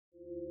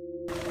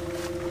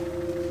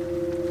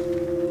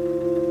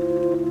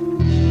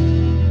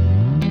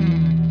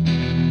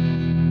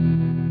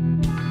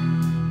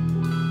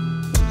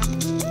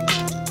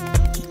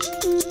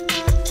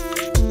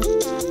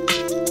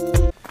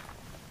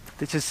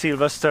It's a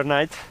Sylvester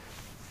night,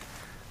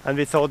 and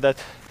we thought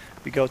that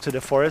we go to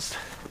the forest.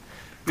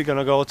 We're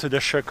gonna go to the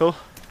Schöckl.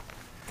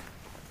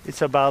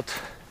 It's about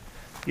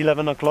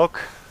 11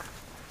 o'clock,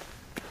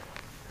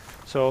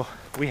 so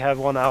we have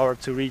 1 hour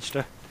to reach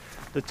the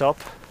top.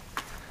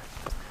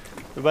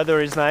 The weather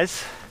is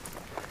nice.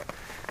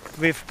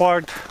 We've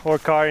parked our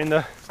car in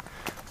the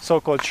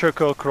so-called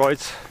Schöckl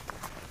Kreuz,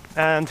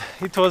 and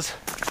it was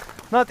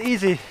not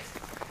easy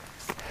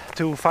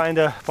to find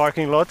a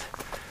parking lot.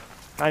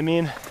 I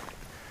mean,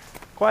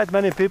 quite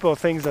many people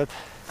think that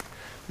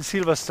the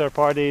Sylvester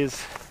party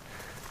is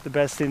the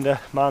best in the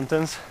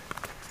mountains.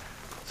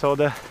 So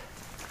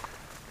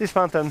this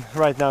mountain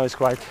right now is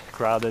quite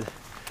crowded.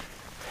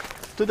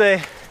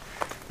 Today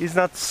is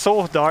not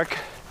so dark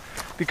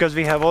because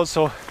we have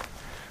also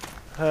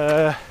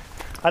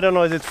I don't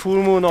know, is it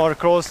full moon or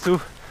close to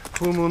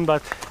full moon,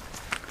 but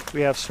we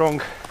have strong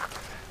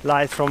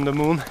light from the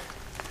moon.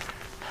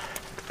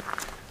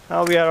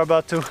 Now we are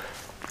about to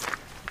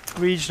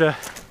reach the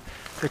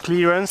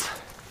clearance,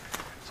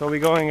 so we're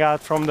going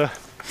out from the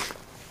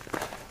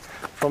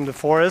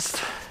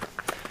forest.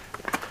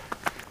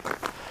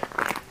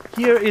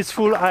 Here is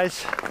full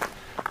ice.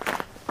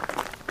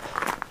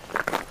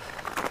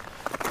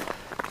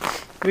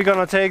 We're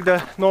gonna take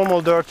the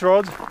normal dirt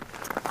road.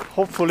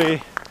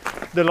 Hopefully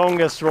the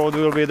longest road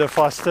will be the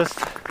fastest.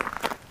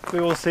 We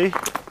will see.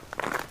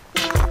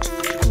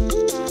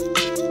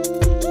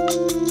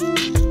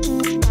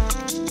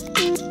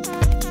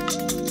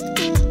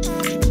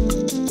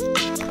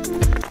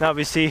 Now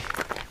we see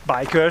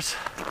bikers,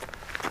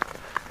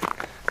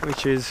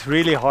 which is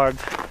really hard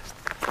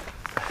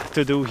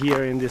to do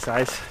here in this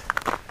ice,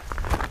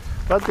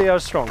 but they are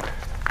strong.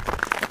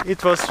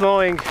 It was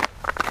snowing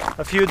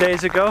a few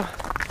days ago,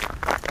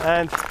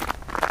 and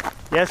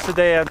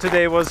yesterday and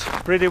today was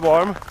pretty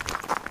warm,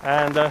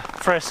 and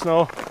fresh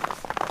snow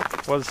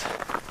was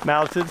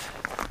melted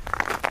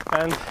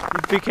and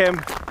it became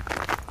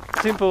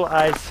simple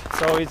ice,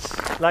 so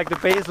it's like the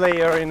base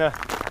layer in a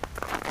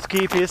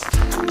ski piste.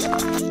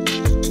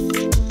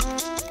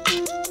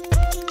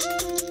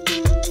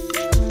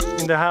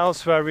 In the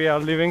house where we are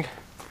living,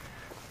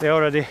 they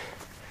already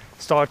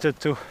started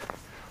to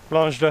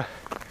launch the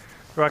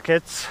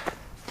rockets,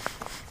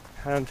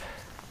 and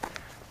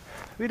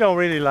we don't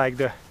really like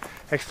the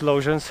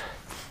explosions.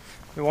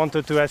 We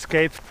wanted to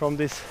escape from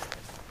these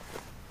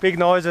big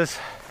noises,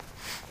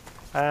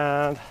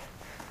 and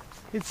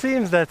it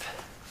seems that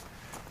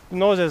the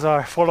noises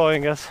are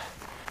following us.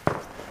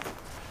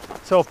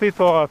 So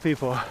people are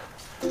people.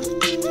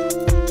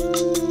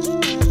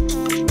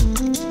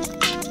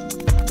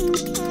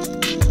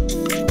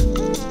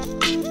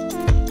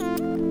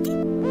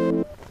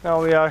 Now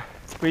we are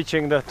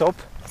reaching the top.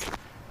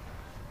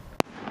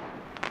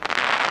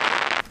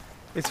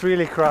 It's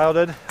really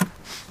crowded.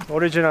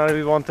 Originally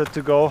we wanted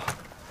to go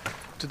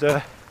to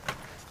the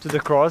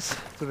cross,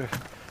 to the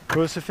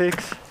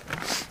crucifix,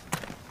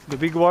 the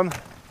big one,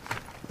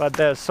 but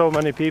there's so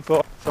many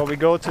people, so we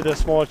go to the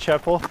small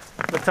chapel.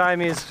 The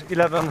time is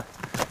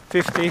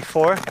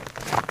 11:54,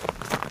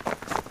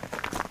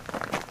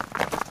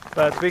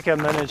 but we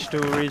can manage to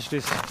reach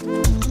this.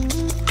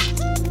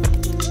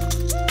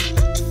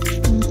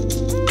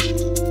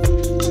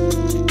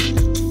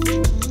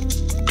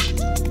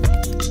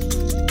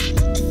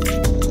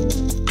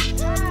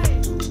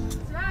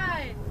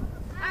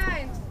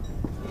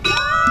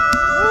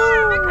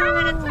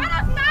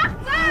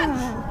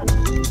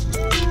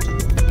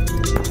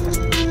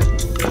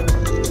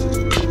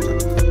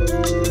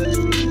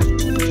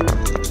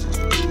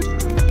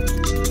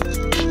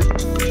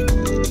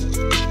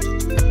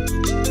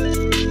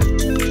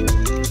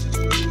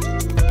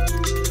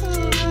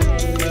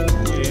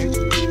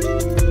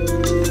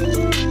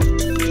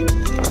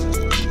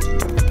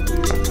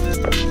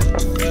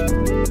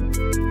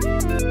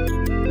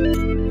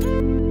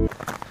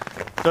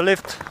 The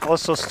lift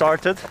also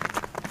started,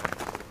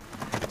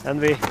 and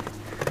we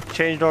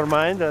changed our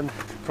mind, and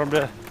from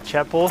the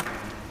chapel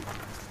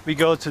we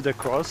go to the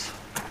cross.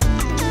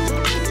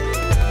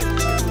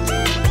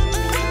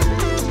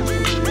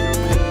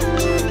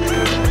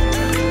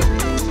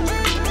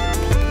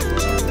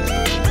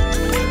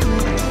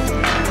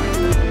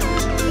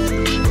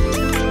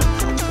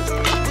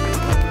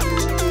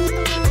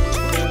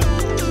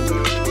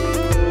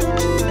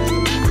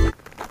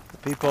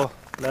 People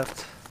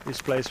left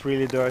this place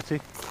really dirty.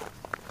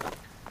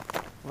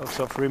 Lots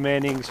of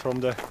remainings from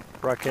the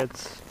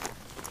rockets.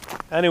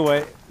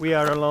 Anyway, we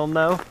are alone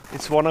now.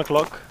 It's 1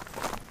 o'clock.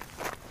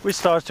 We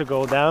start to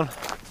go down.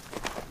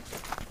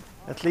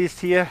 At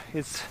least here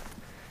it's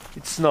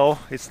snow,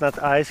 it's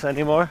not ice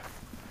anymore.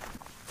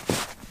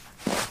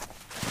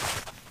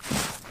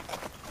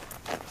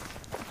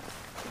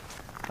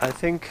 I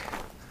think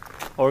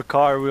our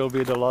car will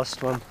be the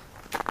last one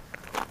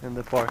in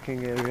the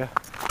parking area.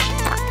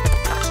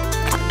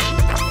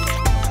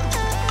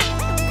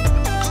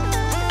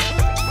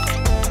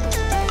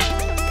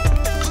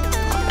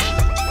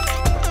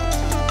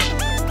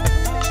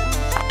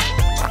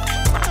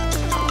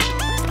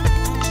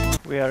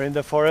 We are in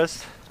the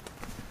forest.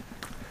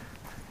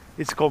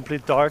 it's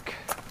complete dark.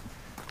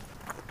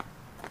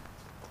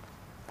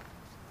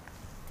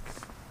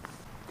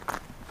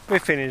 We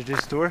finished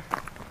this tour.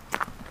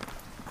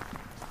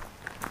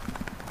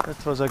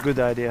 That was a good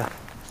idea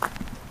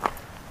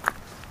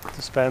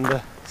to spend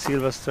the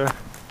Sylvester,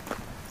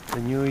 the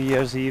New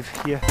Year's Eve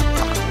here.